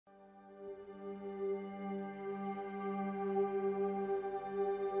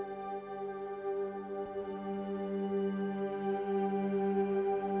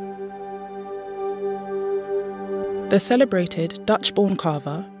The celebrated Dutch-born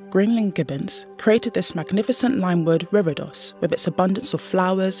carver, Grinling Gibbons, created this magnificent limewood Reredos with its abundance of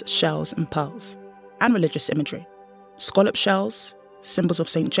flowers, shells and pearls, and religious imagery. Scallop shells, symbols of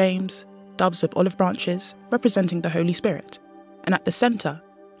St. James, doves with olive branches, representing the Holy Spirit, and at the centre,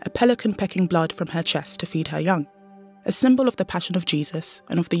 a pelican pecking blood from her chest to feed her young, a symbol of the Passion of Jesus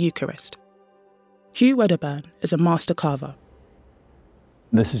and of the Eucharist. Hugh Wedderburn is a master carver.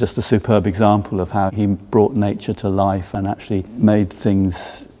 This is just a superb example of how he brought nature to life and actually made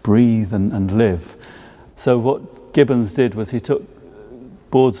things breathe and live. So what Gibbons did was he took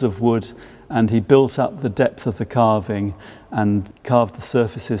boards of wood and he built up the depth of the carving and carved the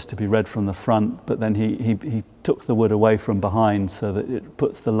surfaces to be read from the front, but then he took the wood away from behind so that it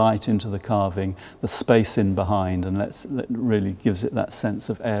puts the light into the carving, the space in behind, and really gives it that sense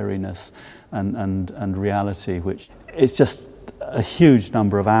of airiness and reality, which it's just a huge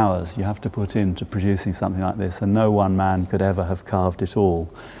number of hours you have to put into producing something like this, and no one man could ever have carved it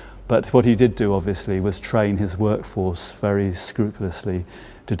all. But what he did do, obviously, was train his workforce very scrupulously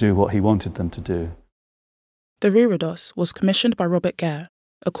to do what he wanted them to do. The Reredos was commissioned by Robert Geyre,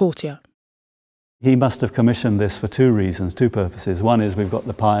 a courtier. He must have commissioned this for two reasons, two purposes. One is we've got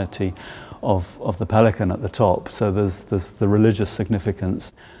the piety of the pelican at the top, so there's the religious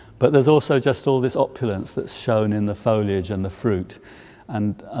significance. But there's also just all this opulence that's shown in the foliage and the fruit.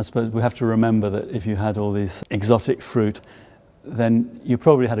 And I suppose we have to remember that if you had all these exotic fruit, then you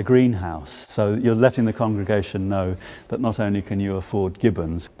probably had a greenhouse. So you're letting the congregation know that not only can you afford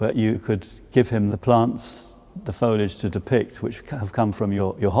Gibbons, but you could give him the plants, the foliage to depict, which have come from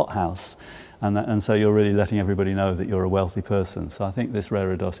your hothouse. And so you're really letting everybody know that you're a wealthy person. So I think this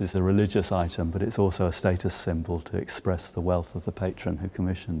Reredos is a religious item, but it's also a status symbol to express the wealth of the patron who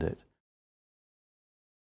commissioned it.